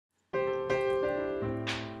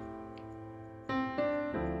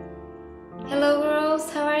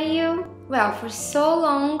Well, for so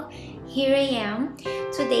long, here I am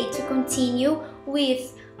today to continue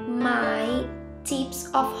with my tips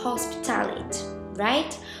of hospitality,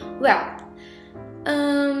 right? Well,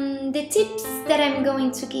 the tips that I'm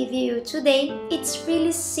going to give you today, it's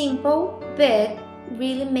really simple, but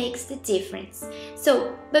really makes the difference.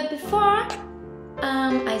 But before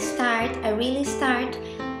I really start,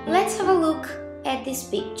 let's have a look at this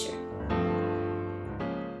picture.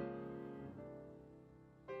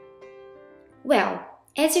 Well,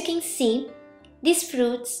 as you can see, these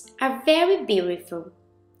fruits are very beautiful.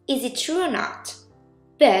 Is it true or not?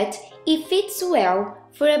 But it fits well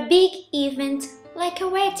for a big event like a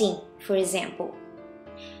wedding, for example.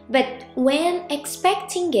 But when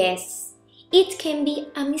expecting guests, it can be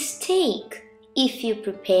a mistake if you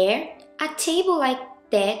prepare a table like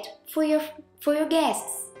that for your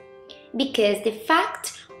guests. Because the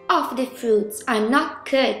fact of the fruits are not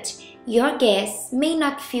cut, your guests may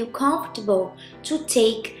not feel comfortable to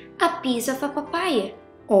take a piece of a papaya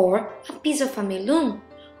or a piece of a melon,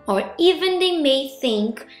 or even they may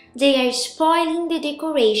think they are spoiling the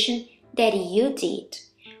decoration that you did.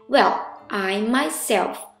 Well, I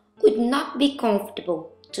myself would not be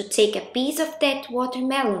comfortable to take a piece of that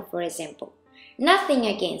watermelon, for example. Nothing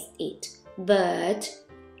against it, but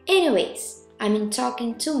anyways, I'm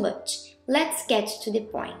talking too much. Let's get to the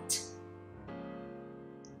point.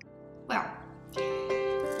 Well,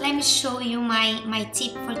 let me show you my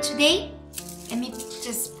tip for today. Let me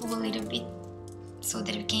just pull a little bit so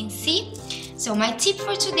that you can see. So my tip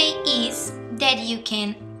for today is that you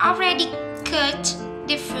can already cut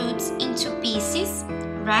the fruits into pieces,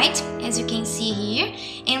 right? As you can see here,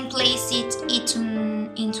 and place it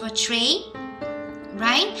into a tray,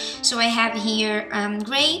 right? So I have here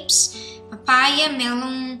grapes, papaya,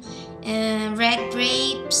 melon, red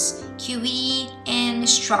grapes, kiwi, and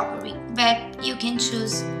strawberry. But you can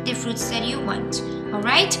choose the fruits that you want,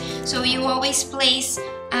 alright? So you always place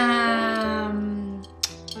a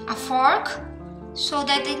fork so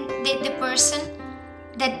that the person,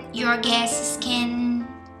 that your guests can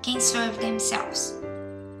serve themselves.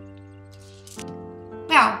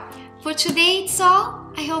 Well, for today it's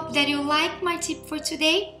all. I hope that you like my tip for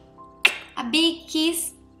today. A big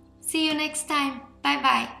kiss. See you next time. Bye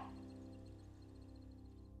bye.